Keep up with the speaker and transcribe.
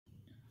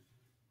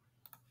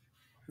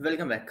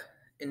Welcome back.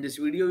 In this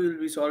video, we will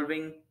be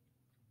solving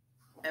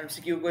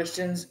MCQ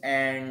questions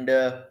and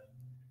a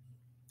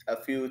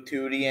few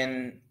theory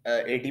and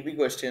ATP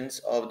questions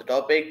of the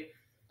topic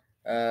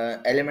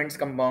elements,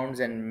 compounds,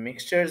 and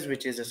mixtures,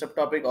 which is a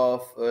subtopic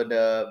of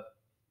the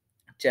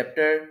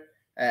chapter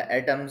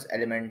atoms,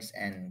 elements,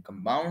 and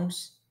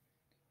compounds.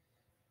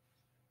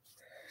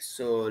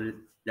 So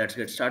let's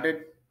get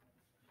started.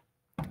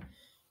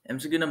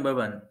 MCQ number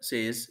one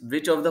says,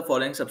 which of the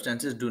following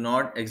substances do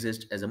not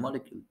exist as a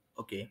molecule?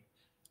 Okay,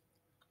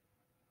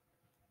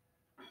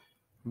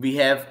 we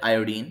have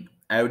iodine.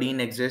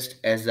 Iodine exists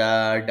as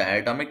a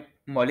diatomic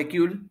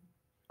molecule.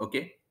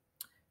 Okay,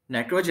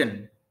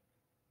 nitrogen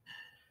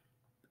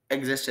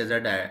exists as a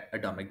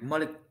diatomic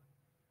molecule.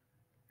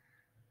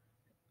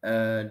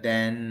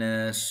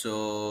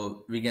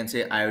 So we can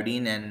say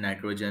iodine and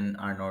nitrogen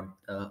are not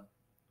the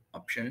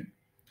option.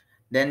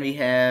 Then we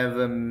have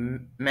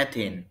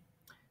methane.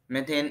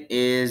 Methane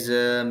is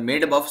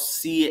made up of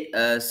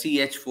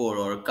CH4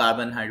 or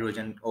carbon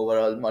hydrogen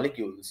overall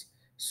molecules.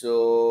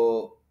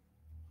 So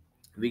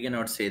we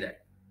cannot say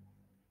that.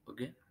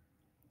 Okay.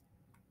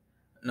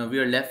 Now we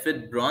are left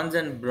with bronze,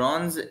 and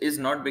bronze is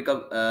not made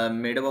up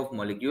of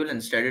molecule.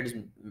 Instead, it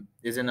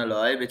is an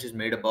alloy which is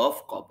made up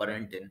of copper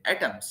and tin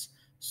atoms.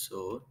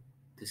 So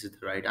this is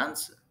the right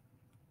answer.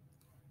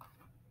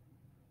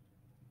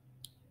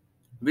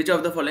 Which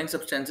of the following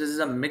substances is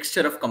a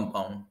mixture of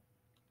compound?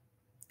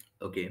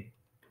 Okay,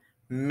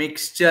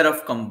 mixture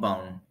of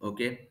compound.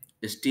 Okay,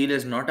 steel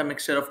is not a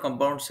mixture of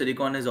compound.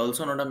 Silicon is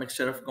also not a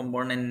mixture of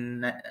compound,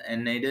 and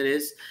neither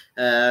is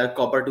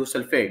copper 2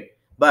 sulfate.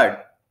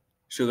 But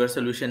sugar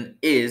solution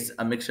is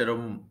a mixture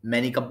of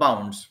many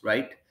compounds,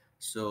 right?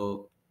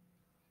 So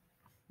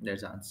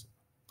that's the answer.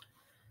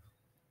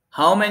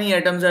 How many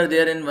atoms are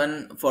there in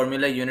one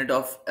formula unit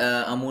of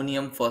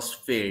ammonium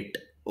phosphate?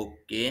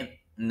 Okay,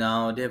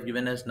 now they have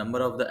given us number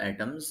of the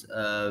atoms,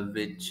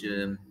 which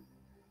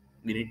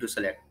we need to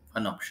select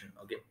one option.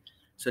 Okay,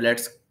 so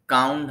let's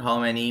count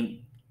how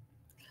many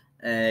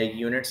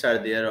units are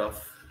there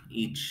of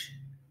each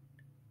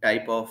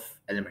type of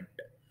element.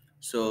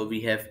 So we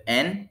have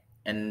n,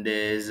 and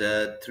there's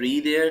three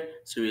there.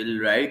 So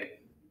we'll write.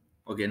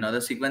 Okay, now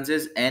the sequence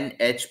is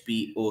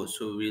NHPO.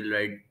 So we'll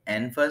write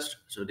N first.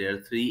 So there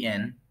are three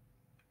N.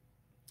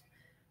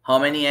 How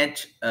many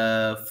H?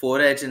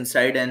 Four H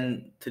inside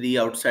and three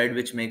outside,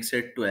 which makes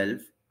it 12.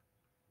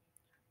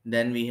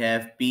 Then we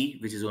have P,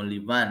 which is only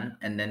one,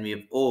 and then we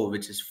have O,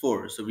 which is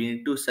four. So we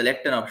need to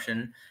select an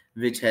option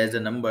which has the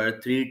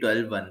number 3,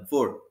 12, 1,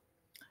 4.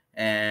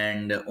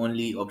 And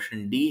only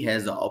option D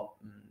has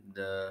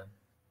the,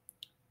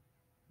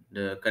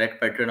 the correct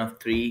pattern of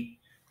 3,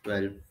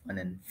 12, 1,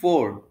 and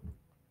 4.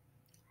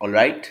 All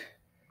right.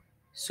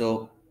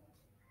 So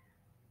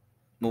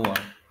move on.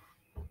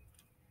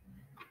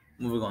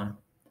 Moving on.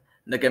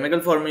 The chemical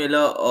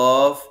formula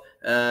of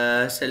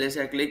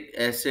salicylic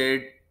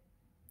acid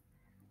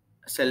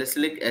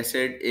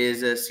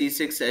is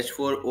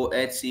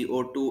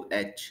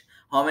C6H4OHCO2H.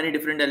 How many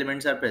different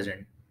elements are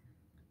present?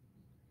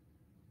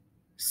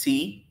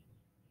 C,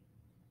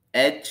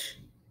 H,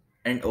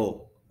 and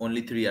O.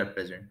 Only three are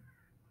present.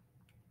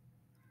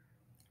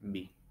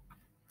 B,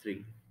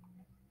 three.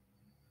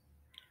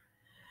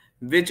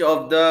 Which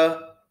of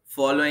the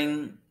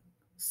following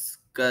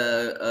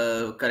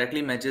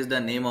correctly matches the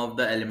name of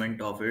the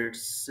element of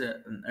its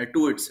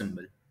to its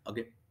symbol?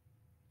 Okay.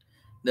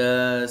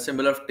 The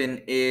symbol of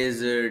tin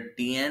is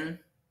Tn.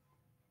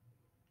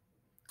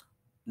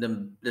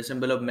 The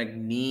symbol of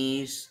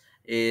manganese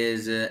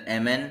is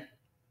Mn.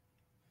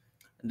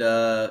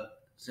 The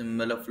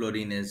symbol of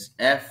fluorine is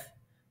F.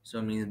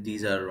 So means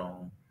these are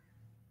wrong.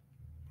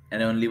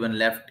 And only one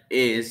left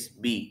is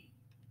B.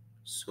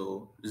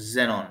 So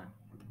xenon.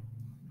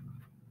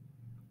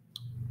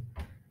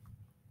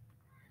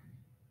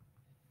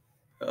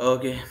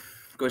 Okay.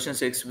 Question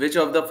 6. Which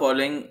of the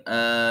following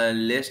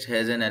list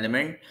has an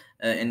element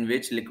in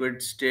which liquid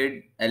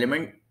state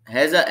element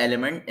has a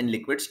element in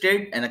liquid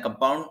state and a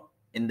compound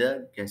in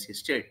the gaseous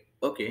state?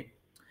 Okay.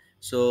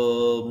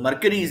 So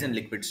mercury is in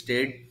liquid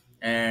state,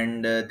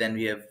 and then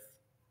we have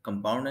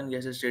compound in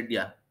gaseous state.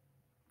 Yeah,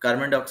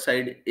 carbon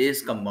dioxide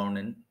is compound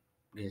in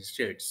gaseous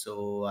state.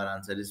 So our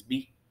answer is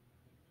B.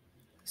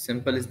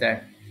 Simple as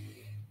that.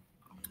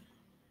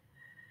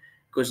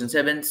 Question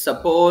 7.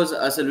 Suppose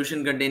a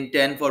solution contains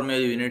 10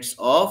 formula units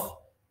of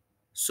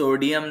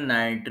sodium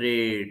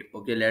nitrate.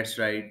 Okay, let's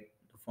write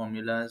the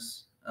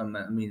formulas.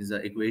 Means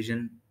the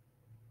equation.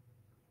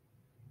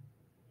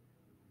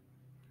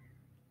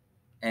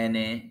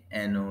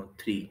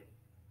 NaNO3.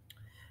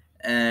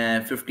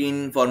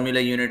 15 formula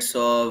units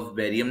of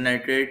barium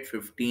nitrate,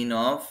 15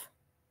 of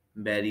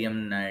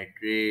barium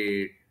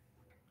nitrate,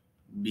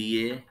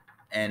 BaNO3.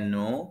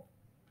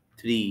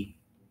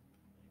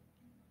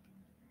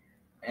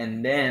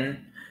 And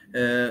then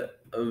uh,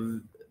 uh,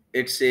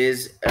 it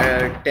says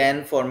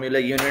 10 formula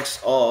units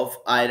of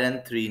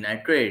iron 3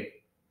 nitrate.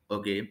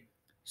 Okay,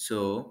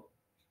 so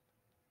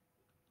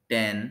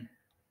 10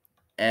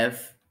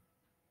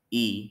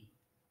 Fe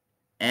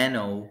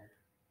NO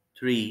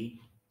 3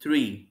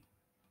 3.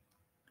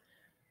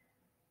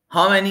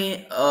 How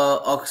many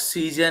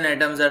oxygen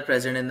atoms are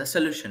present in the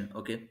solution?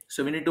 Okay,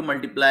 so we need to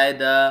multiply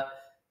the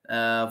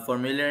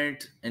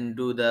formulant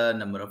into the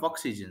number of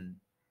oxygen.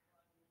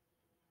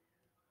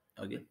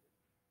 Okay,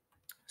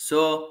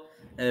 so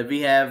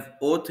we have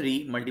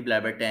O3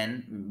 multiplied by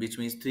 10, which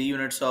means 3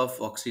 units of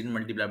oxygen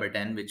multiplied by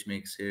 10, which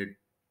makes it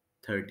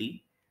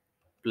 30,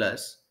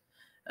 plus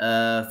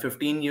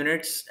 15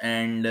 units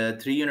and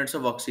 3 units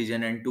of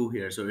oxygen and 2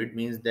 here. So it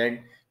means that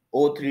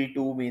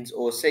O32 means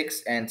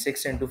O6, and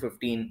 6 into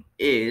 15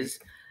 is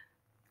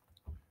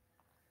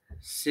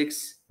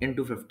 6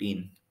 into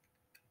 15.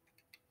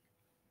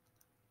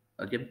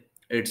 Okay,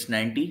 it's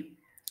 90.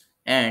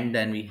 And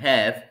then we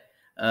have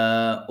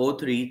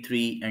O3,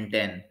 3 and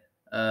 10.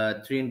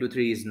 3 into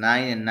 3 is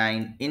 9, and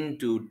 9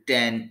 into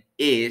 10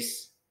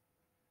 is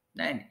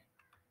 90.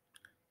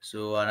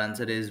 So our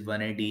answer is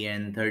 180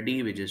 and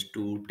 30, which is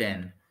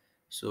 210.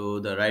 So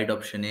the right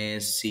option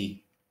is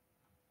C.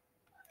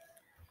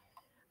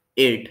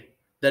 8.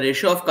 The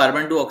ratio of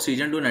carbon to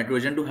oxygen to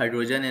nitrogen to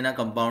hydrogen in a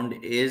compound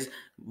is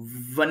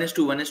 1 is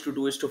to 1 is to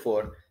 2 is to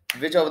 4.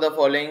 Which of the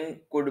following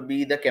could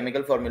be the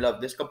chemical formula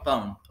of this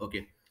compound?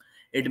 Okay.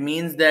 It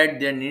means that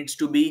there needs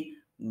to be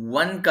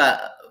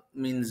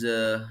means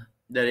the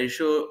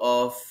ratio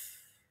of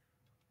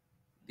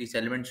these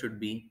elements should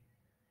be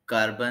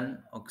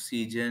carbon,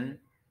 oxygen,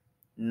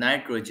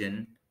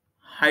 nitrogen,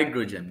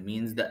 hydrogen,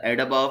 means the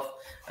add up of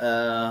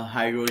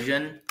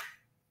hydrogen.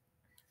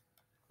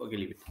 Okay,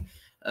 leave it.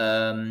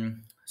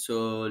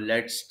 So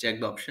let's check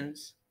the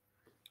options.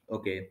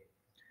 Okay,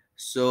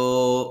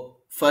 so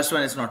first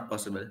one is not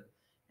possible.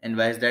 And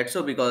why is that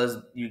so? Because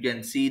you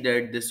can see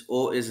that this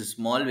O is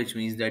small, which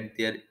means that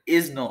there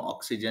is no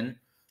oxygen,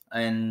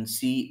 and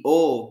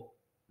CO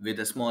with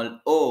a small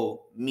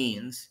o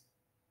means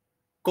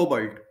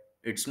cobalt.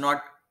 It's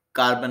not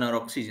carbon or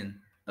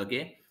oxygen.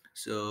 Okay,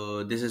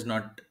 so this is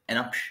not an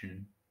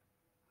option.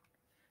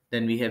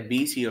 Then we have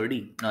B, C, or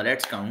D. Now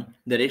let's count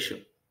the ratio.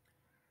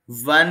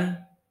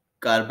 One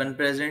carbon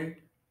present,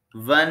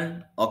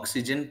 one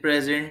oxygen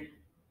present,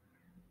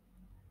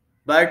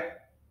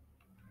 but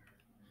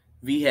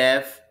we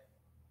have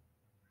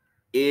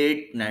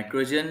 8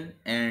 nitrogen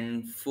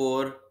and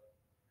 4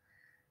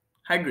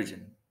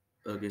 hydrogen.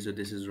 Okay, so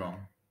this is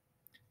wrong.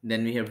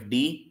 Then we have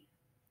D,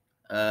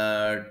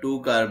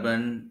 2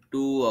 carbon,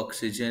 2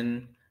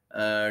 oxygen,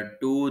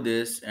 2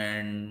 this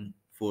and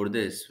 4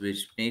 this,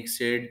 which makes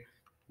it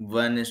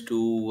 1 is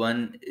to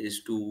 1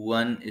 is to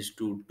 1 is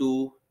to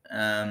 2.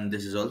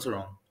 This is also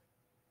wrong.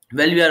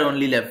 Well, we are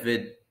only left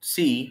with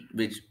C,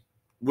 which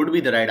would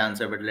be the right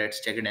answer, but let's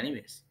check it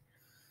anyways.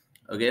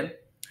 Okay,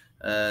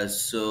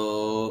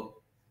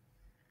 so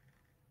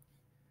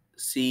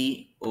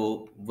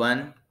CO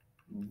 1,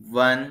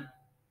 1,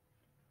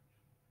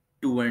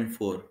 2, and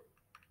 4.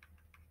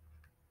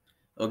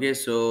 Okay,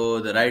 so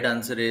the right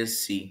answer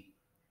is C.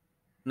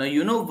 Now,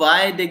 you know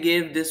why they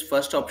gave this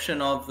first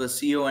option of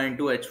CO and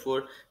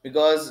 2H4?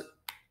 Because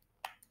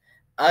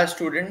a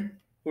student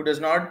who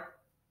does not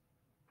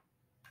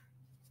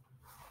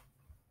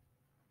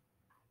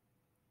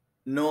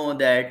know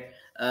that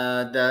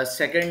the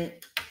second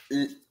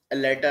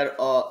letter,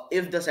 or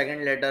if the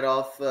second letter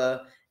of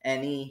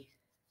any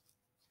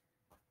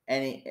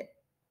any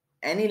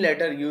any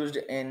letter used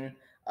in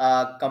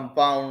a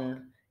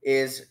compound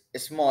is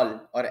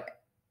small, or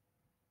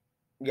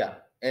yeah,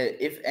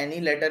 if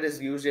any letter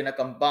is used in a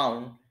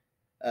compound,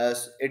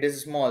 it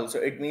is small, so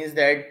it means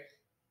that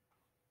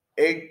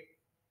it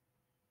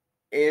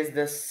is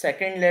the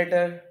second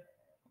letter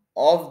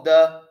of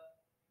the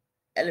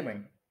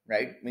element,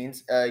 right?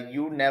 Means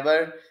you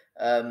never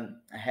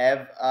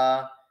have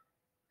a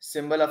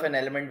symbol of an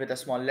element with a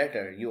small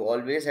letter. You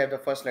always have the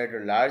first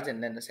letter large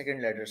and then the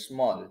second letter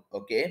small.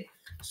 Okay,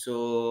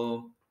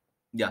 so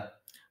yeah,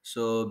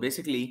 so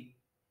basically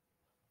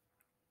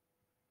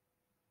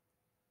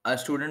a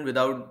student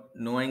without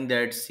knowing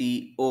that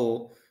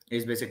CO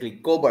is basically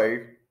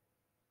cobalt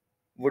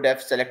would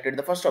have selected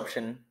the first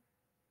option,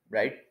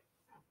 right?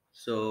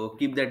 So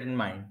keep that in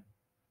mind.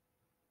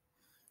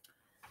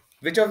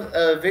 Which of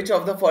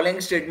the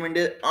following statement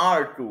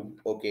are true?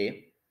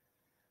 Okay,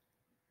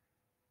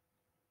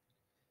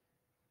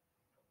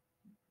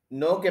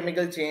 no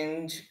chemical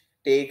change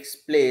takes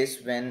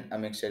place when a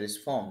mixture is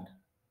formed.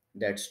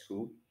 That's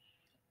true,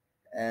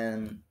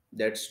 and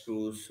that's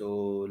true.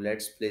 So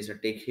let's place a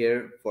tick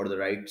here for the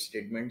right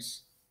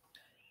statements.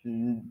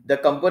 The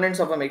components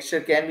of a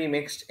mixture can be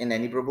mixed in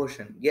any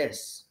proportion.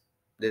 Yes,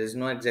 there is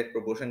no exact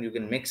proportion. You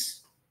can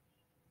mix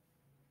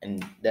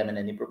them in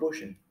any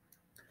proportion.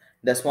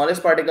 The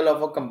smallest particle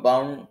of a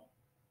compound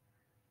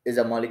is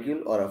a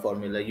molecule or a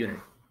formula unit.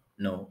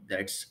 No,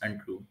 that's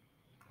untrue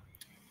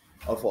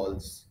or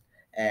false.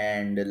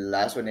 And the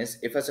last one is,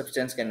 if a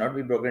substance cannot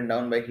be broken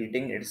down by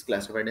heating, it is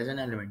classified as an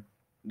element.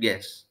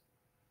 Yes.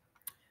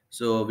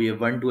 So we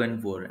have 1, 2,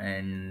 and 4,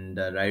 and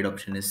the right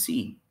option is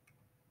C.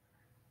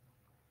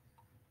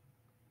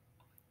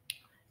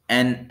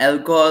 An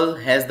alcohol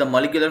has the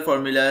molecular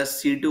formula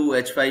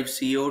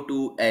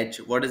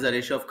C2H5CO2H. What is the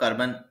ratio of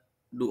carbon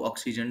to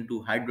oxygen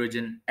to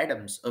hydrogen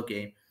atoms?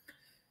 Okay.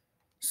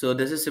 So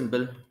this is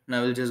simple.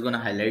 Now we're just gonna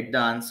highlight the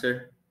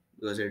answer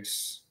because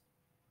it's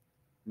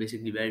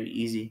basically very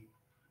easy.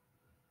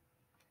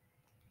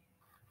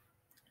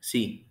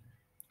 C.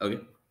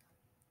 Okay.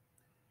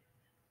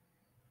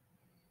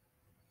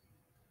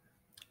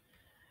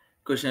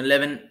 Question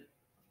 11.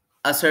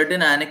 A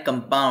certain ionic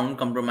compound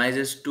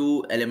compromises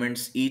two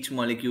elements. Each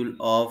molecule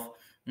of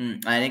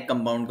ionic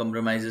compound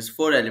compromises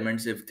four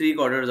elements. If three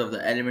quarters of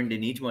the element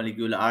in each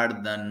molecule are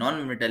the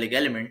non-metallic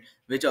element,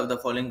 which of the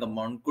following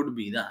compound could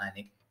be the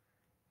ionic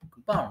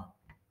compound?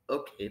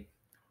 Okay,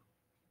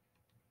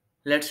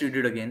 let's read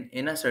it again.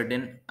 In a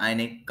certain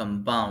ionic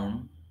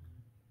compound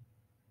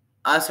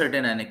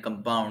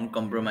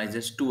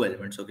compromises two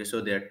elements. Okay, so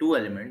there are two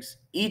elements.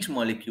 Each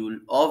molecule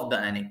of the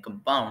ionic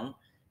compound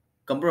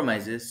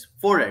compromises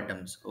four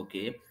atoms.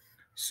 Okay,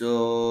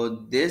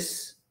 so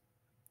this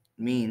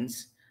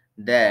means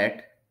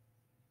that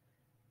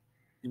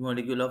the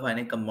molecule of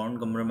ionic compound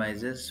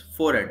compromises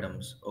four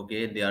atoms.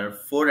 Okay, there are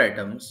four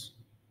atoms,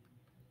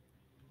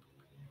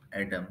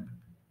 atom,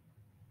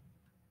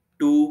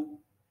 two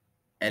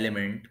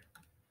element.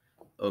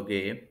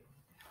 Okay,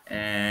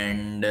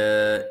 and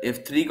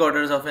if three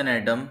quarters of an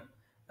atom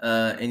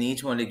in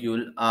each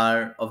molecule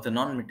are of the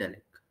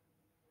non-metallic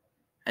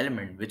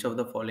element, which of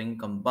the following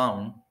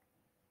compound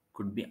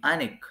could be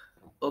ionic?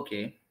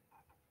 Okay,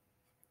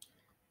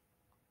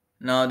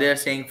 now they are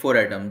saying four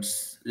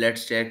atoms.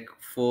 Let's check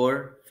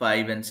four,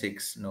 five, and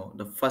six. No,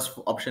 the first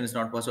option is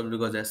not possible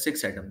because there are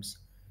six atoms.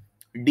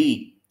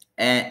 D,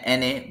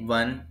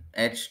 Na1,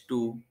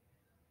 H2,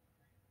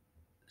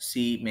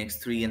 C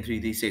makes 3 and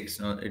 3, 3, 6.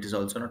 No, it is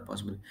also not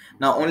possible.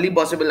 Now, only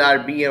possible are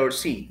B or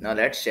C. Now,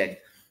 let's check.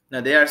 Now,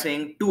 they are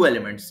saying two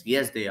elements.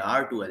 Yes, they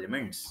are two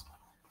elements.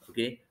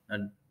 Okay, now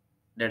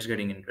that's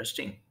getting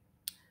interesting.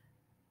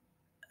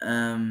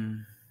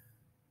 Um,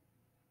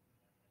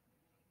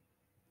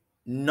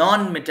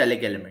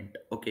 Non-metallic element.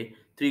 Okay,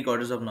 three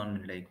quarters of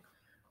non-metallic.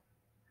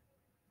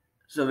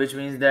 So, which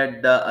means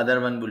that the other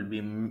one will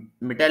be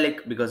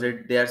metallic because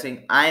they are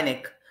saying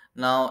ionic.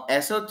 Now,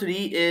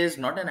 SO3 is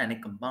not an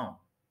ionic compound.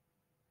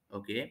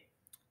 Okay,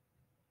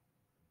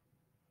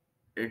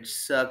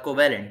 it's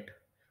covalent,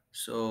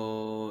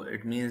 so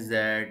it means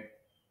that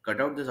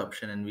cut out this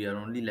option and we are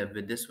only left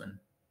with this one.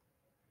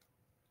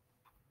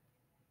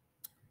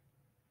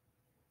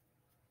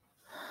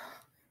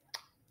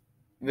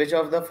 Which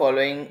of the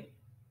following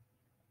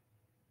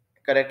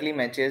correctly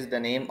matches the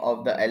name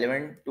of the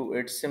element to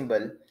its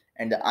symbol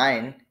and the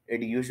ion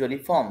it usually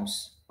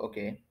forms?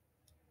 Okay,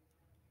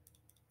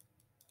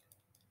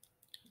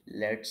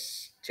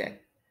 let's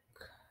check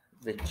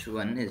which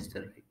one is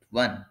the right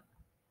one.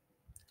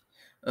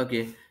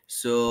 Okay,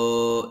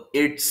 so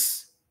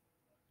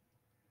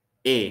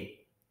A.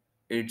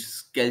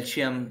 It's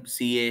calcium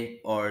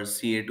Ca or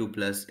Ca2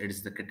 plus. It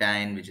is the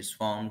cation which is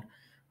formed.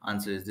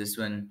 Answer is this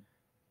one.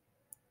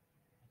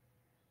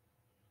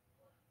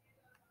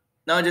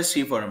 Now just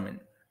see for a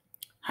minute.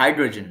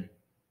 Hydrogen.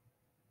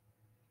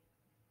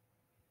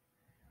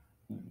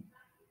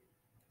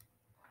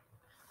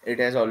 It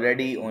has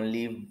already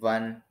only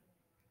one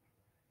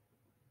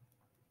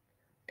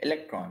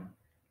electron.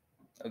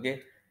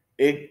 Okay.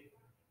 It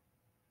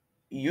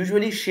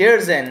usually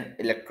shares an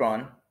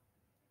electron.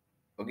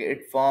 Okay.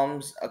 It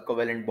forms a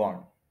covalent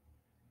bond.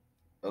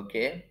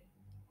 Okay.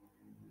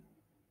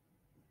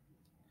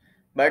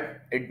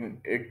 But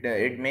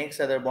it makes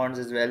other bonds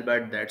as well,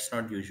 but that's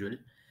not usual.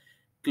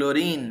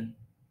 Chlorine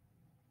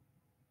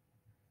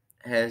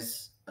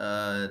has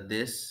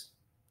this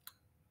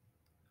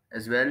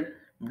as well.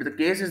 But the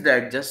case is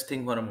that, just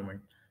think for a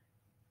moment,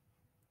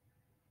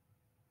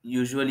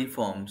 usually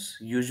forms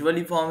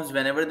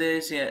whenever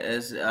they say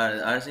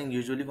are saying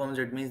usually forms,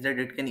 it means that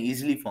it can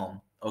easily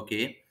form.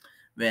 Okay,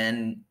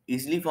 when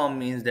easily form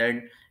means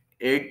that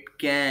it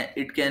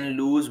can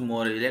lose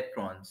more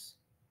electrons.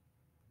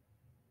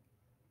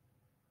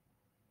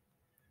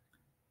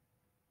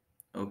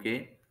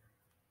 Okay,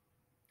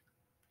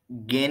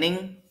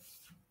 gaining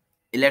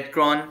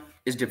electron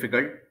is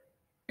difficult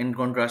in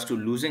contrast to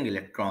losing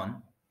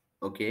electron.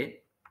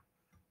 Okay,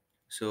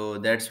 so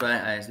that's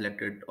why I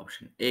selected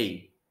option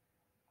A,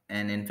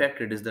 and in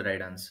fact it is the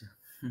right answer.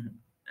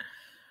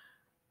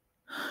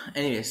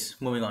 Anyways,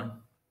 moving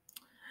on.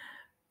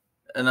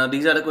 Now,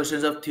 these are the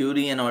questions of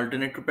theory and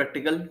alternate to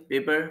practical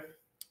paper.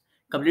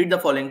 Complete the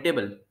following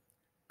table.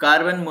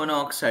 Carbon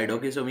monoxide.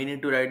 Okay, so we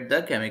need to write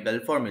the chemical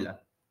formula.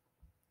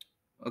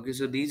 Okay,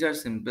 so these are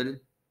simple.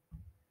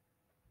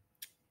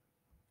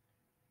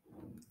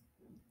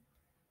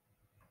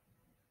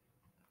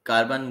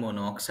 Carbon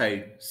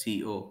monoxide,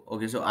 CO.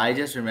 Okay, so I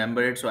just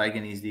remember it so I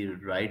can easily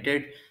write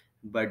it.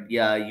 But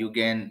yeah, you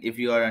can, if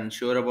you are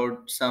unsure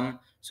about some,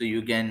 so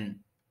you can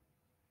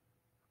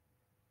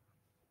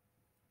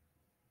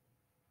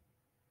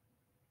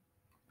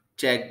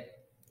check,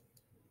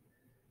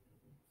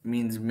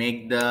 means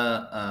make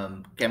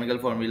the chemical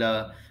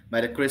formula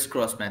by the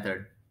crisscross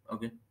method.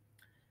 Okay,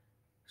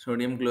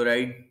 sodium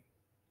chloride,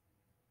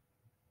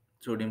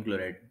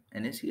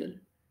 NaCl.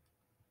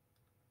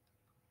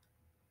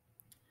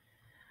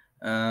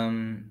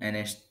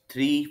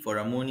 NH3 for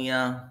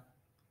ammonia,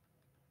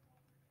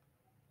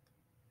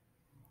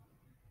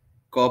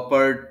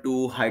 copper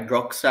 2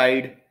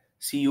 hydroxide,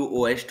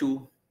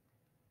 CuOH2,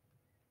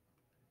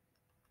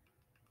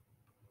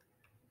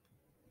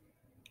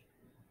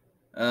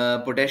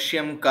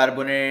 potassium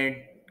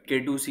carbonate,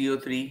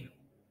 K2CO3,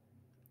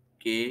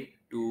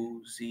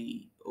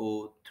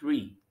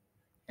 K2CO3.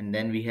 And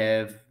then we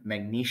have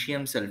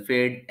magnesium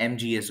sulfate,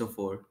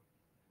 MgSO4,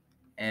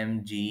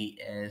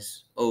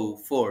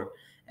 MgSO4.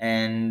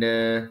 And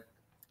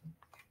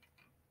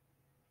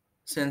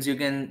since you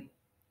can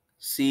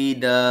see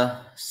the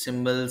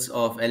symbols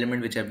of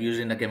element which I've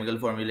used in the chemical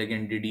formula, you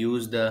can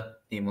deduce the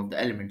name of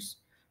the elements.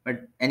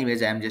 But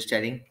anyways, I'm just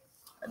telling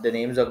the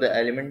names of the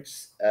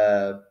elements.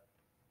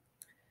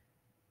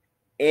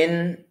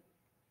 In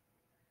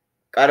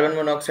carbon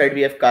monoxide,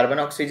 we have carbon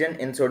oxygen.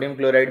 In sodium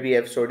chloride, we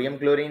have sodium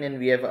chlorine. And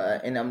we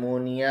have in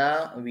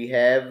ammonia, we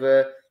have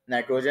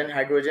nitrogen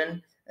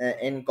hydrogen.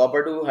 In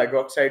copper 2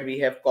 hydroxide, we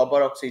have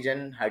copper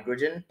oxygen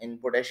hydrogen. In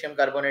potassium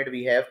carbonate,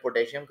 we have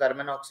potassium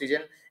carbon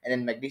oxygen. And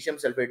in magnesium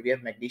sulfate, we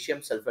have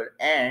magnesium sulfur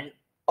and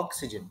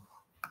oxygen.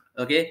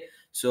 Okay,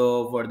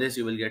 so for this,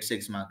 you will get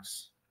 6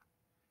 marks.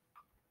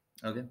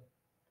 Okay,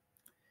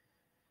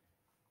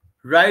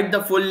 write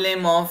the full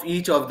name of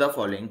each of the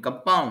following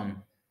compound.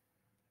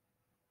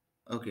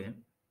 Okay,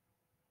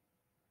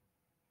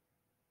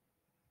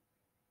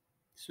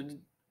 so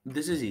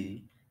this is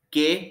easy.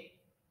 K,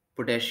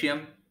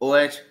 potassium,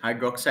 OH,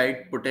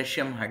 hydroxide,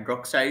 potassium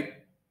hydroxide,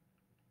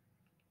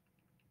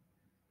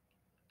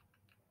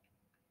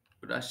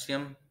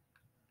 potassium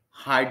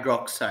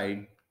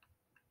hydroxide,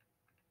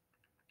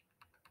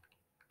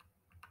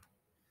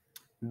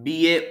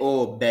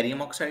 BaO,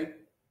 barium oxide,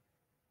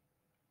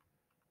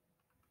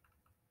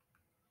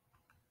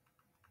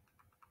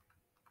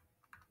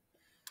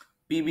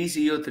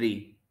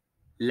 PbCO3,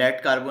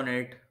 lead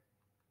carbonate,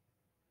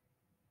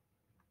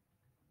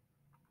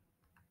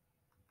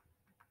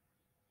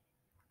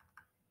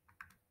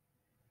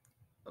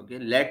 okay,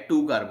 lead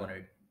 2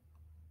 carbonate.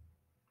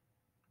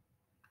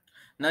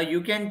 Now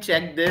you can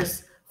check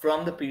this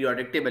from the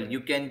periodic table. You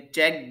can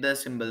check the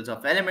symbols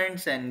of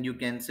elements and you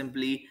can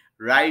simply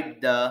write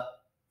the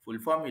full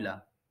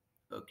formula.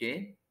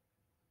 Okay.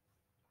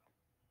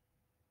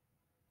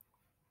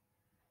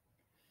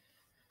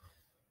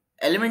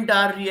 Element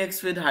R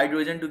reacts with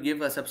hydrogen to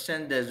give a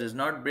substance that does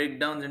not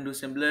break down into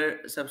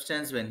similar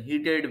substance when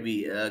heated.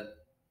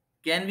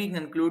 Can we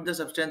conclude the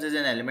substance is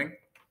an element?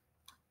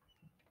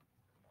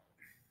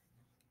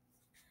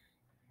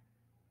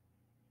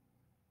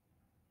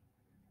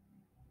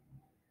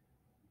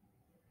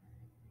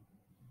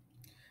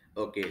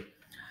 Okay.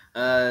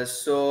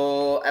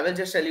 So I will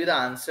just tell you the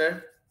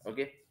answer.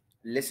 Okay.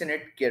 Listen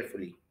it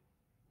carefully.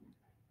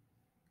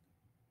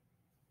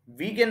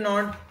 We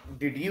cannot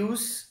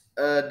deduce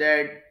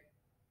that,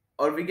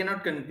 or we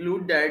cannot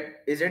conclude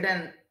that is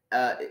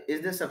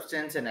the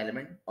substance an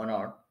element or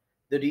not.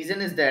 The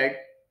reason is that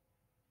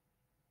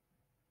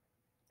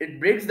it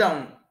breaks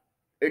down.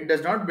 It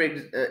does not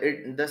break.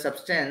 The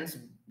substance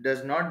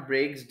does not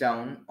breaks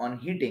down on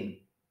heating,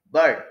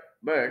 but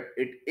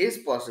it is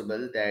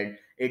possible that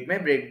it may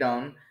break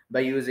down by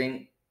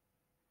using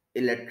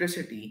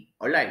electricity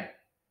or light.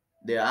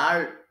 There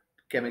are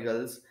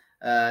chemicals,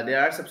 there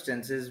are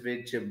substances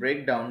which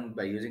break down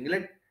by using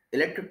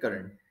electric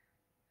current.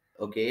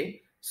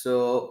 Okay,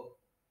 so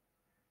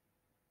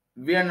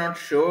we are not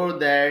sure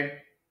that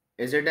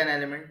is it an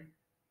element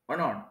or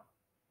not.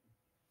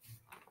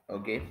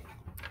 Okay,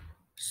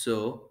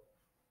 so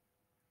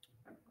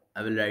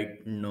I will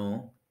write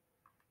no,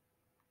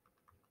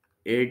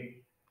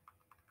 it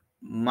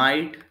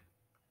might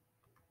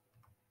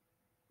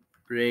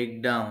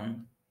break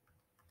down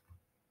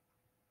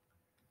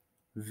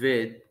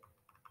with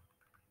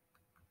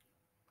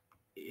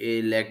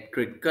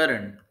electric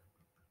current.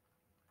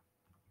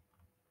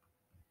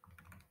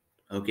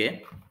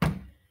 Okay,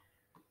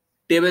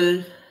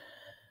 table.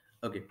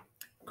 Okay,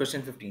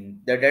 question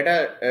 15. The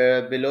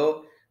data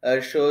below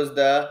shows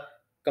the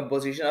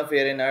composition of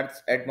air in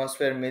Earth's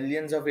atmosphere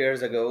millions of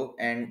years ago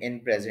and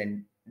in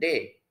present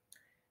day.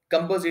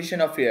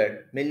 Composition of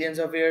air millions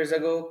of years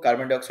ago,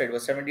 carbon dioxide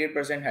was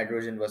 78%,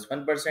 hydrogen was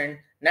 1%,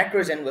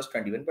 nitrogen was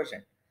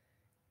 21%.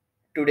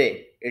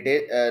 Today, it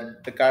is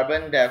the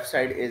carbon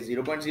dioxide is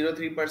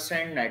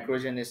 0.03%,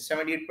 nitrogen is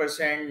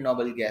 78%,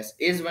 noble gas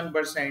is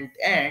 1%,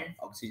 and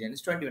oxygen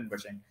is 21%.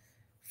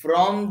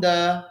 From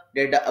the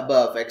data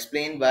above,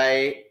 explain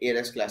why air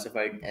is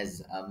classified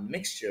as a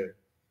mixture.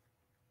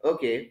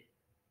 Okay,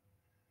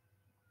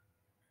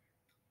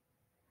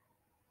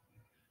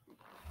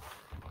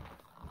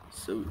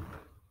 so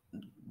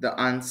the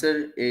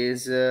answer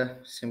is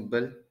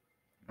simple.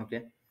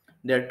 Okay,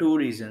 there are two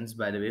reasons,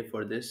 by the way,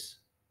 for this.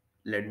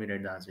 Let me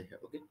write the answer here.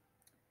 Okay,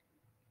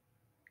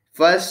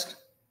 first,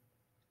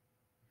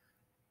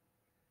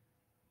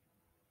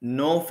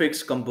 no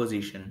fixed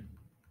composition.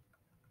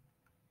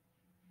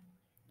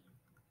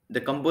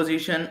 The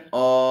composition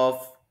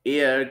of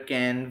air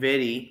can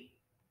vary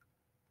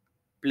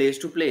place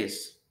to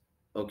place.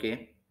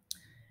 Okay,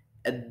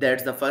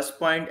 That's the first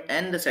point.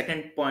 And the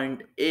second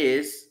point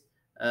is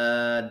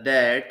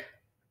that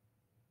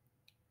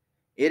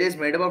air is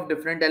made up of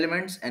different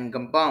elements and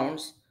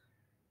compounds,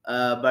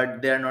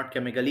 but they are not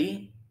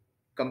chemically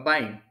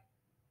combined.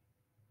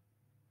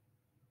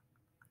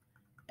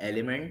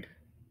 Element,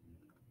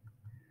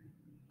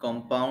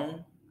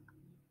 compound,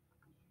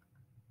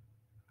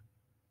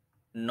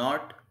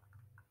 not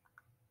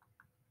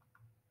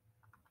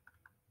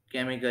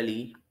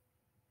chemically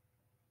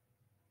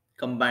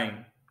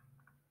combined.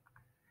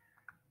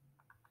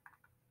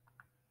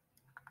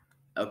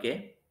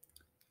 Okay,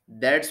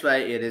 that's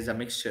why air is a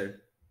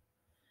mixture.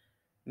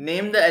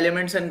 Name the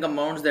elements and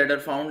compounds that are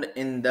found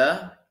in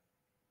the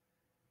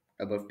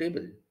above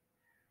table.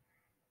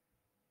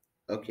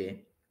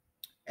 Okay,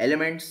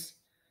 elements,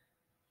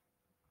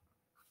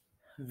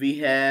 we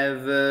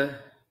have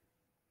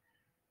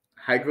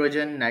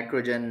hydrogen,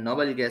 nitrogen,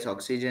 noble gas,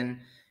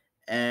 oxygen,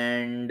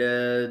 and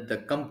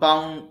the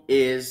compound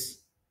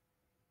is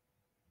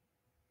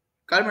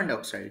carbon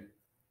dioxide.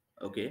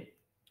 Okay.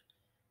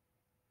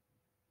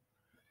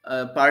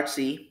 Part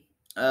C.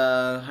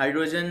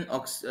 Hydrogen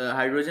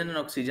and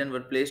oxygen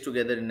were placed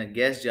together in a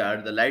gas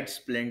jar. The light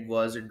splint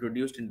was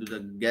introduced into the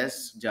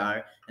gas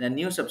jar, and a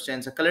new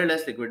substance, a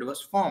colorless liquid,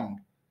 was formed.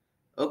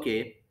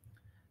 Okay.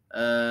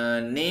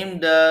 Name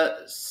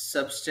the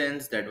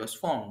substance that was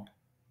formed.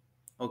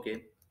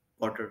 Okay.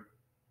 Water.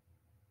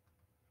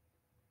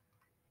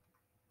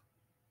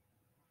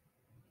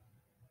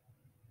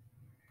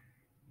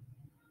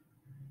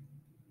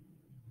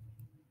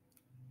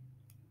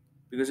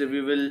 Because if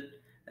we will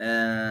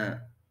uh,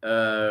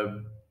 uh,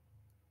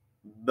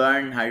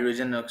 burn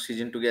hydrogen and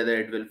oxygen together,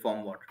 it will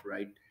form water,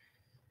 right?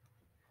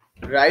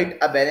 Write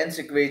a balance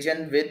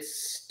equation with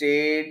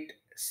state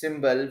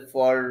symbol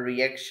for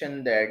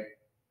reaction that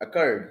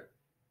occurred.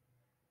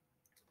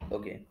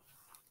 Okay.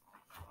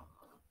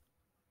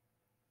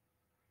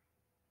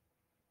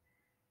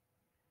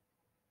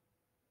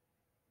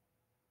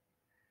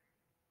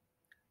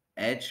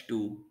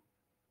 H2,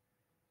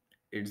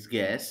 its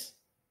gas,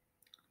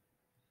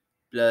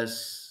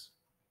 plus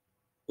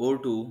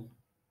O2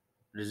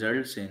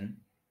 results in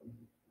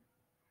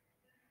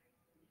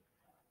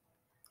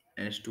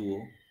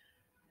H2O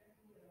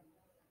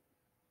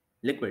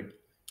liquid.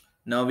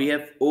 Now we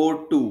have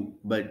O2,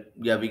 but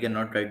yeah, we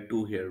cannot write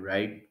 2 here,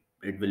 right?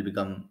 It will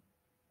become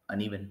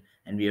uneven.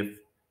 And we have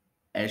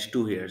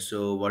H2 here.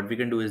 So what we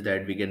can do is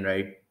that we can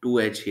write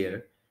 2H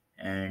here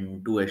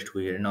and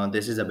 2H2 here. Now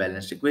this is a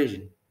balanced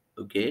equation.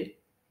 Okay,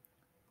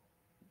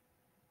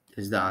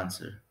 this is the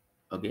answer.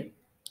 Okay.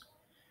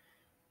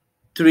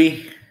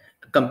 3.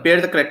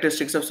 Compare the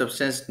characteristics of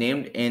substance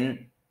named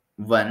in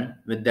 1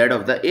 with that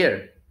of the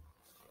air.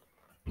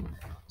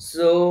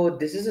 So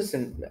this is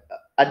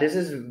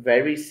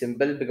very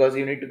simple because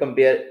you need to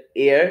compare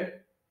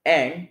air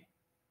and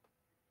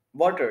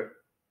water.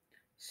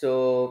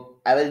 So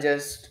I will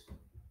just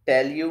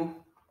tell you.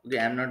 Okay,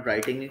 I'm not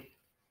writing it.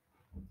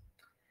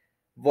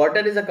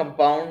 Water is a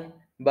compound,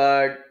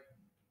 but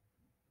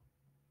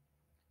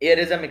air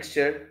is a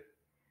mixture.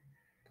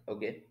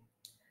 Okay.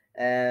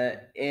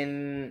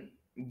 In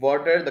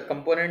water, the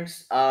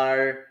components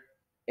are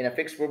in a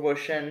fixed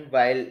proportion,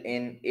 while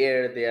in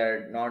air they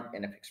are not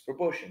in a fixed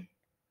proportion.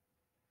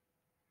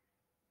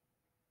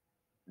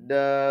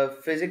 The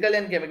physical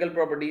and chemical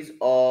properties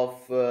of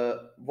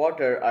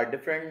water are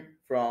different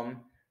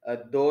from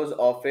those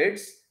of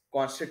its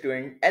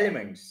constituent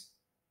elements.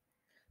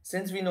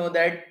 Since we know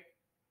that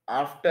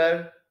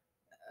after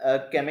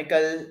a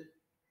chemical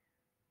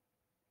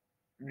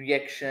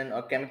reaction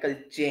or chemical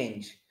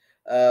change,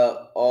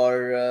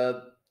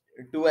 or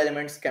two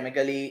elements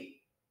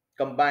chemically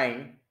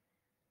combined,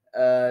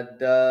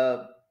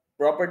 the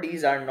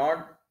properties are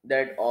not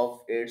that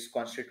of its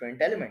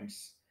constituent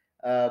elements.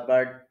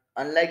 But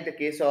unlike the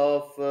case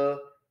of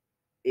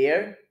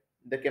air,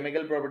 the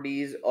chemical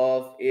properties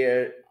of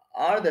air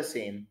are the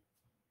same.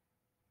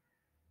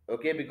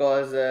 Okay,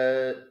 because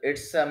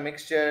it's a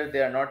mixture,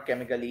 they are not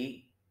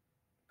chemically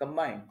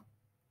combined.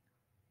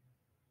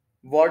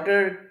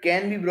 Water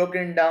can be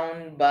broken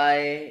down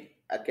by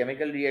a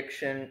chemical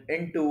reaction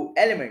into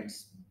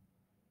elements.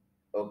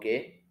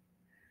 Okay,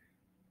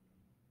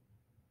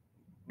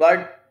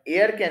 but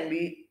air can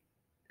be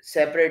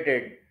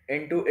separated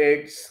into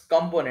its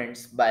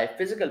components by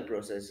physical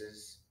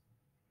processes.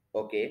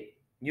 Okay,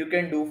 you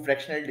can do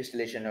fractional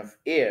distillation of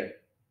air,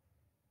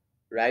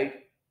 right?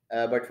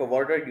 But for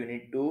water you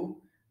need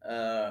to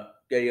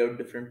carry out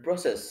different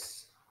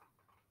process.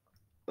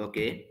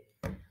 Okay,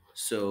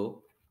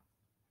 so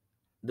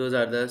those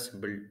are the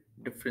simple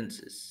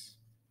differences.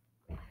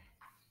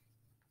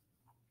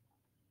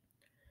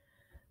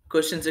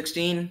 Question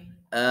 16.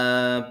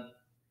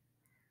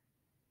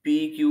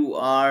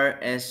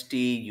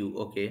 PQRSTU.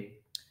 Okay,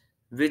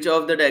 which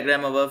of the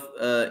diagram above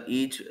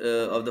each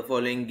of the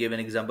following, give an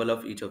example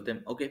of each of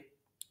them. Okay.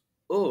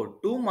 Oh,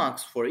 2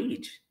 marks for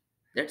each.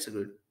 That's a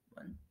good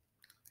one.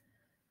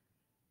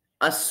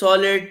 A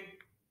solid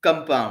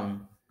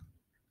compound.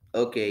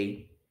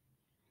 Okay.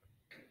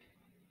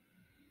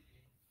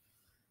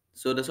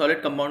 So the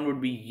solid compound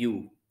would be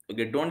U.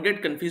 Okay, don't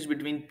get confused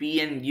between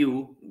P and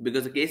U,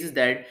 because the case is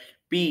that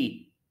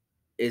P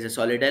is a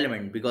solid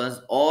element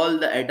because all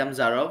the atoms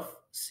are of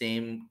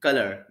same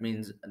color,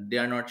 means they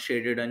are not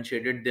shaded,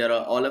 unshaded, they are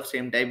all of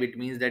same type. It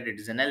means that it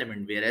is an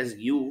element, whereas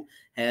U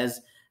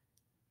has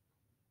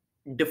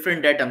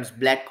different atoms,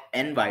 black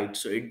and white,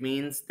 so it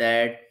means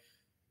that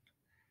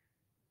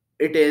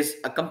it is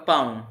a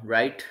compound,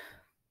 right?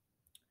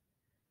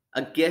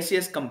 A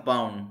gaseous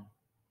compound.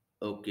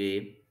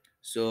 Okay,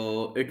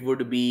 so it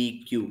would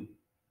be Q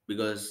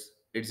because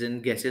it's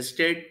in gaseous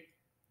state,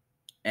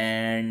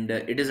 and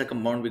it is a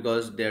compound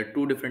because there are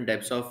two different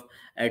types of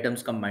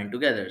atoms combined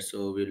together.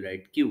 So we'll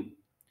write Q.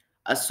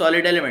 A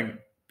solid element,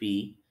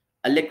 P.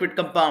 A liquid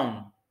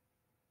compound.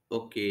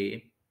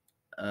 Okay,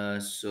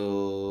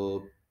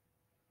 so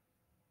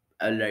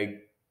I'll write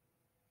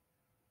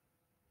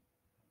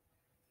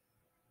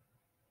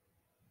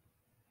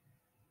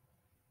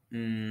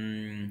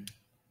mm,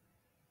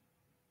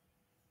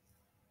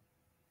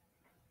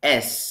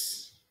 S.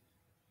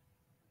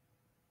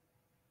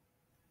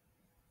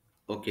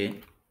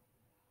 Okay,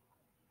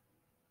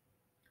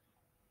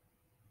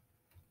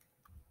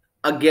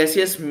 a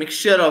gaseous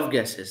mixture of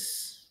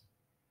gases.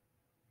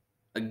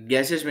 A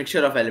gaseous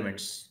mixture of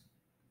elements.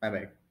 My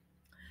bad.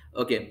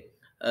 Okay.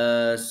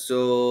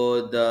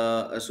 So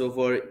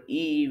for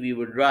E we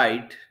would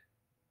write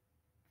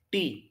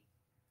T.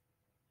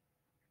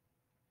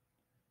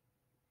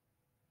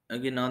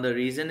 Okay. Now the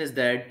reason is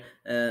that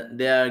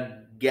there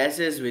are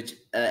gases which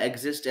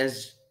exist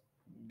as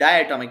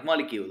diatomic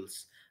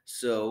molecules.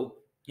 So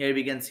here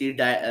we can see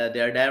they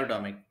are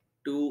diatomic,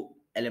 two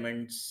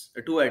elements,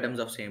 two atoms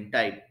of same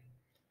type.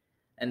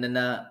 And then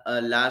the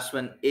last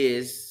one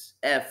is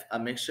F, a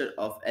mixture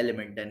of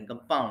element and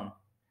compound.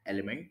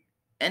 Element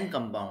and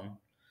compound.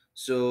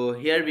 So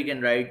here we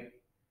can write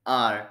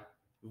R.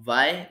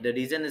 Why? The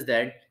reason is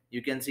that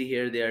you can see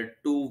here there are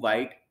two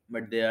white,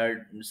 but there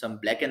are some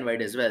black and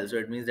white as well. So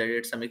it means that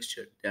it's a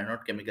mixture. They are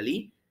not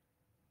chemically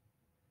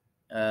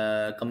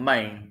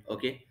combined.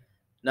 Okay.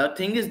 Now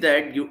thing is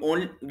that you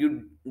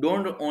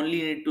don't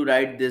only need to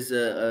write these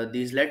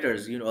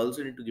letters. You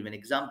also need to give an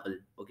example.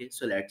 Okay.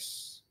 So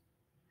let's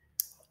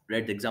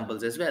write the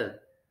examples as well.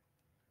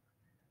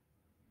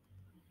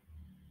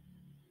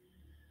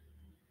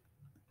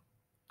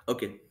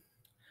 Okay.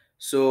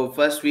 So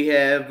first we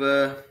have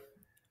a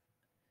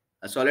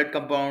solid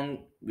compound.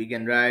 We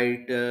can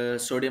write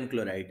sodium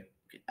chloride.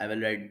 Okay, I will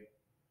write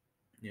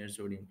here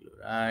sodium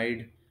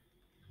chloride.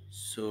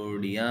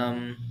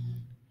 Sodium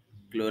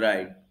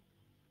chloride.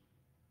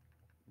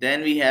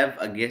 Then we have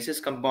a gaseous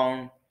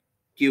compound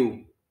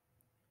Q.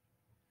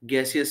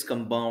 Gaseous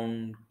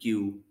compound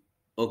Q.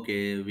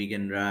 Okay, we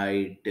can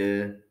write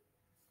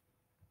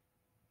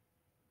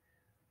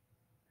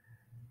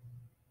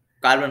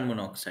carbon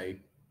monoxide.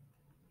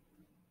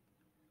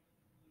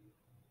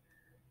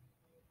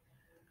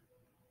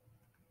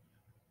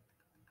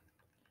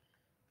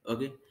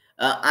 Okay.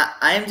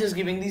 I am just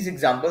giving these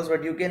examples,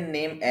 but you can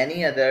name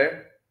any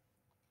other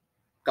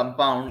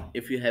compound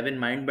if you have in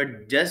mind,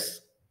 but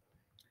just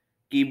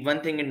keep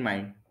one thing in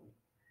mind.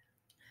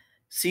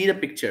 See the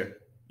picture.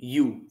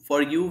 U.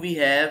 For U, we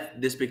have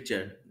this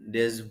picture.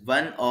 There's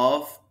one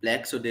of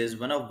black, so there's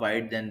one of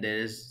white, then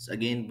there's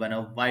again one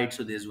of white,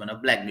 so there's one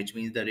of black, which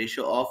means the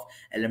ratio of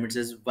elements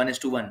is 1 is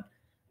to 1.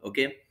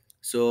 Okay.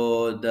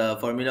 So the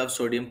formula of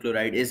sodium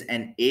chloride is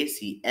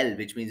NaCl,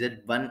 which means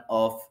that one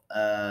of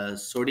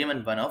sodium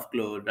and one of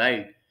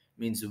chloride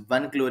means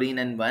one chlorine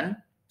and one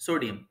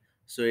sodium.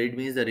 So it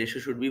means the ratio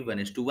should be 1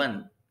 is to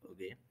 1.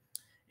 Okay.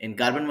 In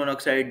carbon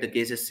monoxide, the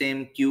case is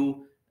same.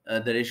 Q,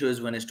 the ratio is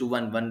 1 is to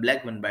 1, one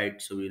black, one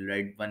white. So we'll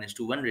write 1 is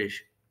to 1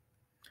 ratio.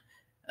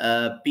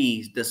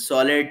 P, the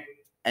solid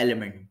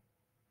element.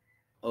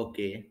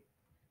 Okay.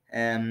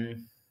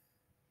 Um,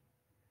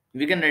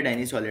 we can write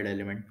any solid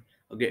element.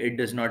 Okay, it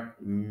does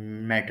not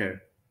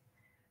matter.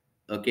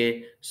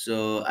 Okay,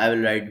 so I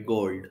will write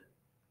gold.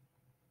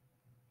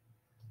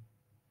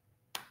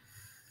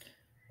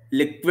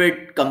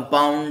 Liquid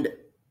compound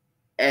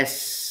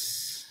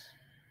S.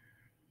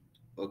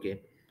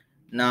 Okay.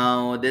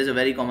 Now there's a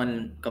very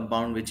common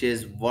compound which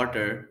is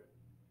water.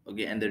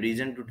 Okay, and the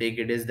reason to take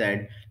it is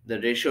that the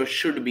ratio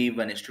should be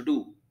 1 is to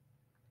 2.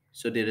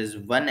 So there is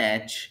one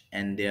H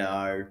and there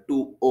are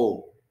two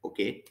O.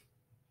 Okay.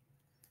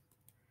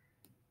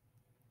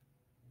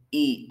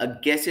 E, a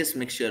gaseous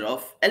mixture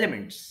of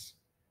elements.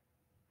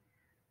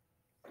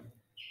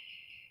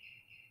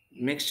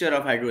 Mixture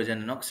of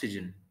hydrogen and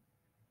oxygen.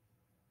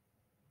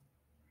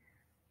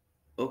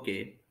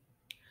 Okay.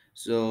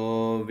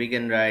 So we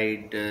can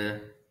write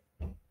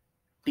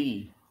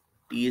T.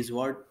 T is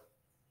what?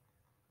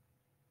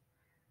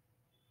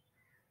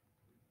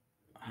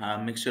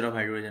 Mixture of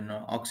hydrogen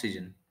and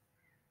oxygen.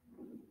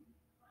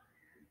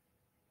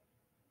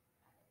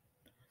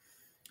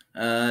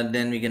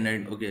 Then we can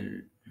write,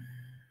 okay,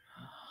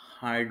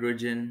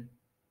 hydrogen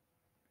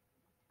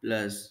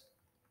plus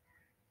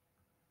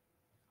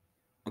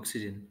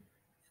oxygen.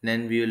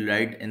 Then we will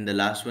write in the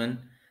last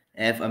one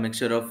F, a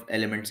mixture of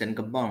elements and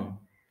compound.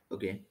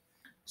 Okay.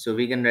 So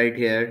we can write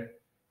here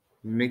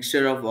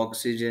Mixture of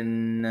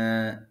oxygen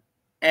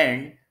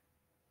and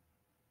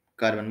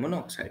carbon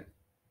monoxide.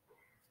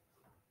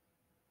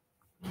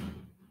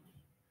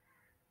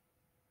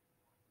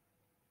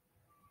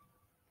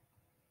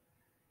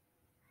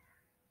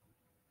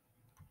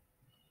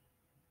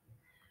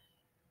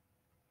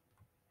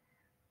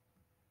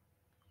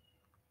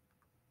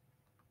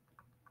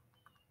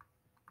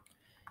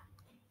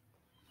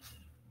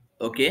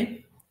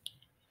 Okay,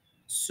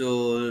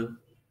 so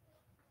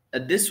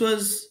this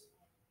was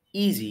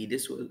easy.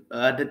 This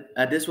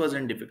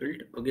wasn't difficult.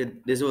 Okay,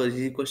 this was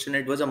easy question.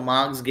 It was a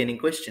marks gaining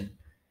question.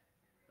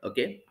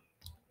 Okay,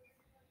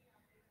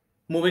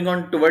 moving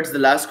on towards the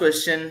last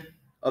question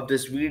of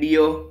this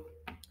video.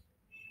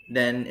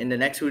 Then in the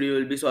next video,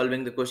 we'll be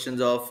solving the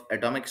questions of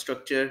atomic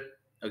structure.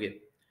 Okay,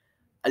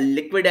 a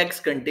liquid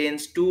X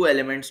contains two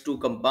elements, two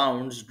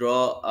compounds.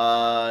 Draw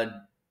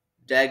a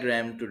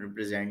diagram to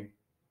represent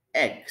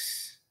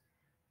X.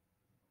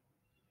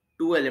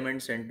 Two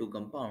elements and two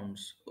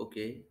compounds.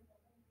 Okay,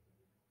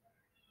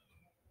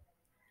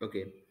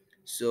 okay.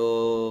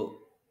 So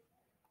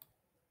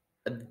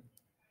uh,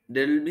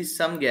 there will be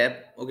some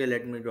gap. Okay,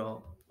 let me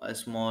draw a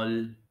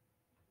small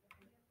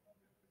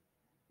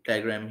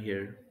diagram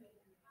here.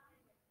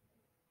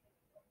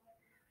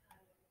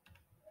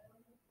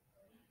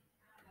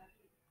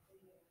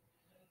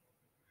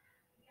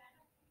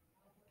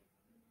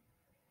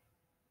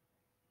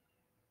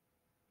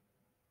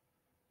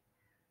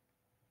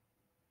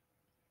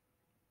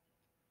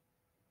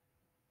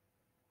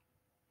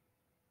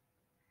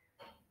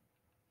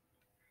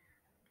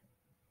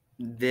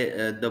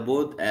 The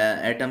both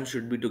atoms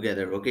should be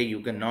together. Okay,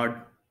 you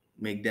cannot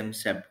make them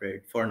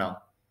separate for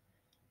now.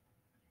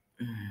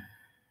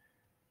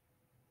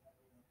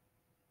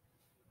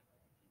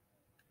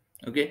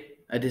 Okay,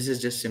 this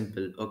is just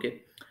simple.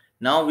 Okay,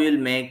 now we'll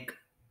make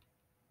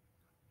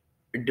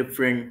a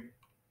different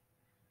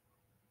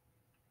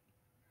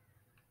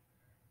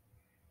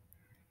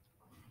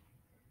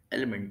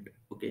element.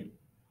 Okay,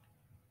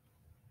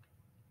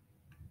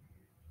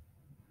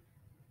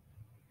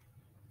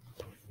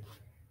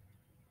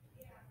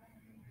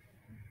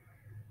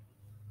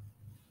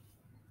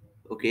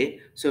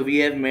 okay. So we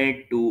have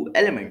made two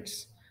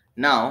elements.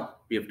 Now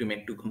we have to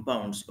make two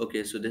compounds.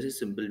 Okay, so this is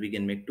simple. We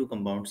can make two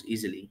compounds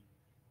easily.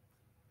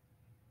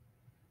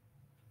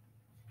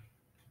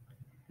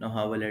 Now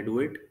how will I do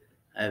it?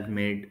 I've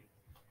made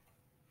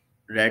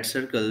red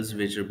circles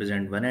which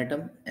represent one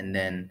atom, and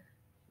then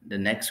the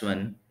next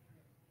one,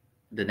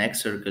 the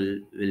next circle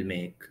will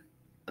make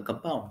a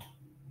compound.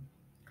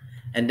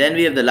 And then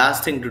we have the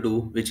last thing to do,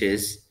 which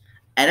is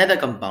another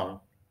compound.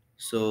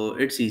 So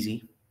it's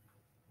easy.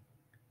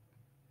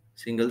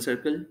 Single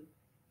circle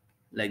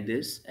like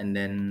this, and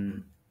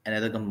then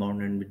another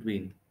compound in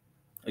between.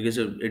 Okay,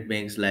 so it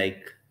makes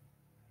like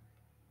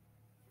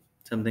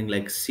something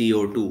like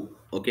CO2.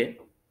 Okay,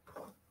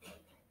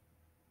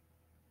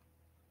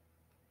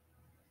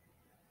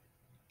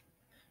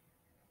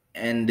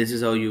 and this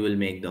is how you will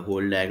make the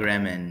whole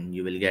diagram, and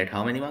you will get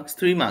how many marks?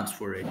 3 marks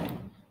for it.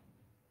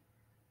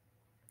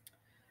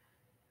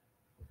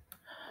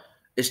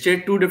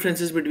 State two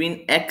differences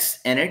between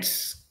X and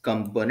its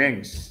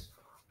components.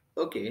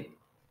 Okay,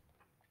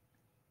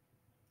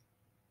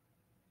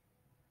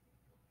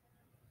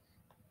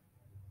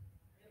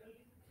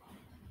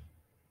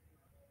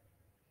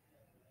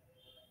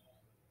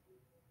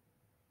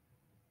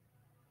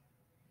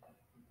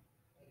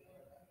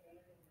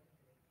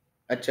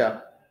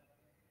 acha.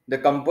 The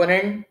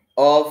component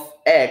of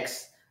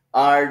X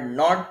are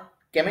not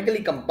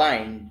chemically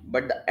combined,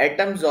 but the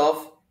atoms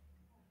of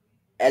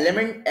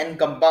element and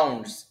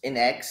compounds in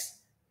X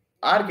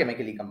are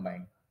chemically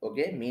combined.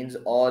 Okay, means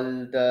all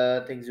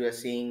the things you are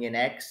seeing in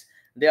X,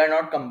 they are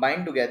not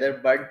combined together,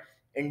 but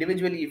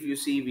individually, if you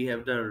see, we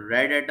have the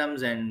red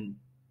atoms and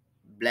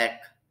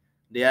black.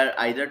 They are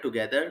either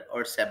together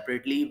or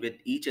separately with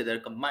each other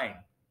combined.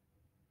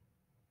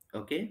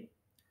 Okay,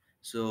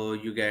 so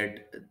you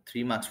get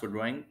 3 marks for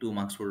drawing, 2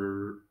 marks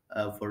for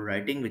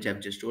writing, which I've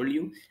just told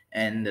you,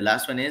 and the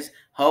last one is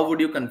how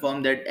would you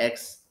confirm that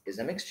X is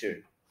a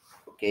mixture?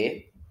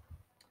 Okay,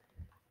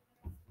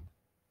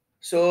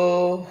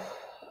 so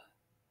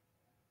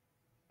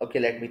okay,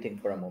 let me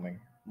think for a moment.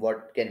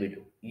 What can we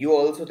do? You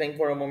also think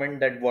for a moment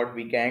that what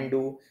we can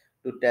do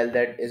to tell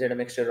that is it a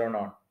mixture or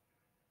not.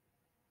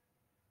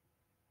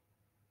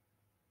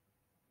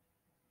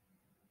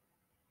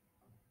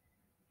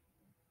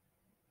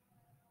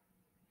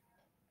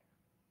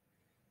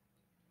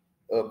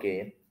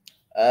 Okay,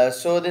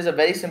 so there's a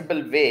very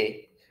simple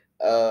way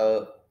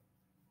uh,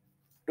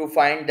 to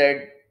find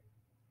that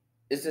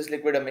is this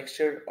liquid a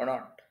mixture or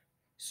not.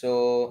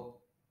 So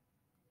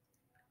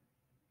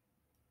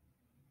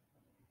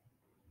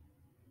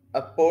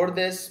pour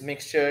this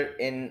mixture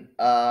in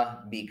a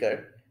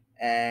beaker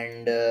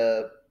and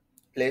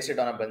place it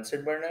on a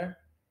Bunsen burner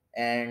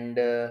and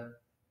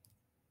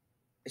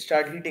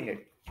start heating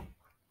it,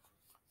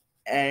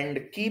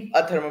 and keep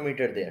a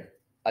thermometer there,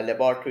 a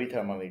laboratory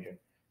thermometer.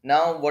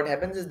 Now what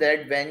happens is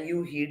that when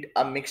you heat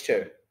a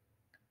mixture,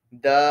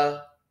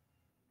 the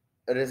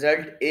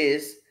result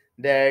is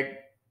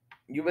that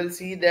you will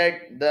see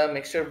that the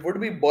mixture would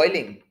be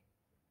boiling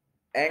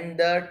and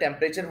the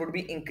temperature would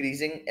be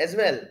increasing as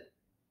well.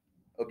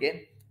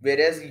 Okay,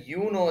 whereas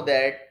you know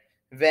that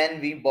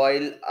when we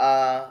boil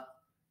a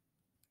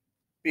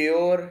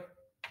pure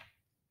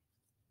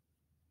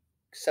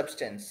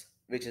substance,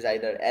 which is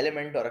either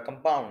element or a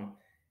compound,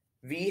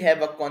 we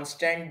have a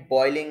constant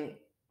boiling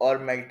or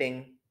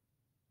melting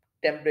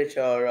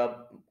temperature, or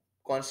a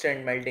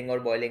constant melting or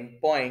boiling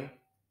point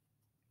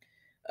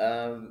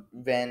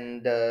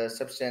when the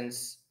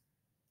substance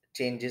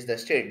changes the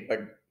state. But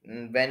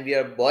when we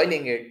are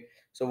boiling it,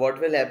 so what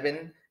will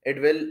happen, it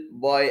will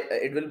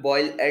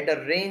boil at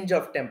a range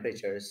of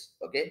temperatures.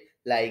 Okay,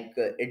 like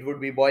it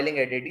would be boiling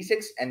at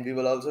 86, and we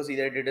will also see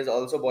that it is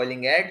also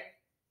boiling at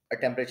a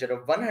temperature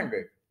of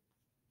 100.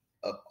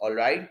 All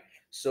right,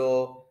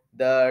 so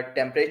the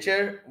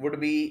temperature would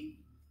be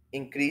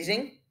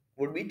increasing,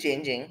 would be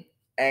changing,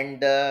 and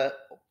the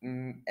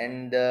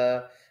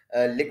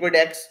liquid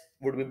X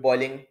would be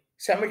boiling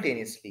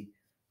simultaneously.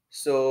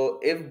 So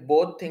if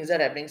both things are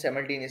happening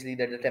simultaneously,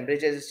 that the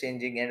temperature is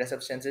changing and the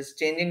substance is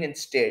changing in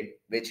state,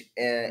 which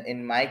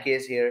in my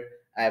case here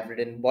I have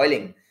written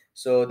boiling,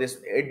 so this,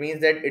 it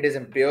means that it is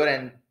impure.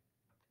 And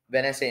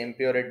when I say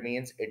impure, it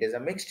means it is a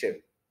mixture.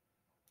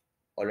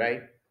 All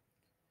right,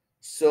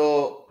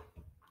 so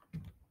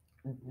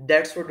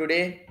that's for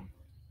today.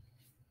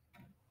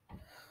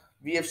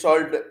 We have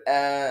solved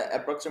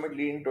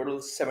approximately in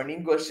total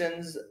 17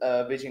 questions,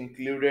 which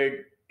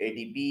included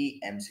ATP,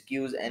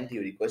 MCQs, and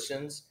theory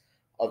questions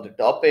of the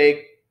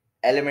topic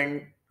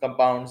element,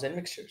 compounds, and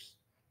mixtures.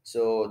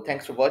 So,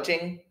 thanks for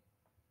watching.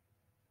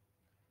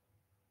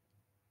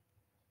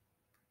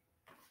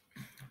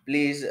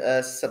 Please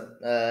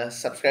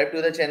subscribe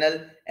to the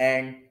channel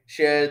and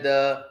share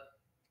the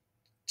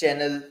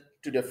channel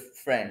to the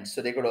friends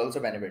so they could also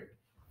benefit.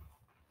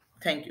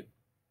 Thank you.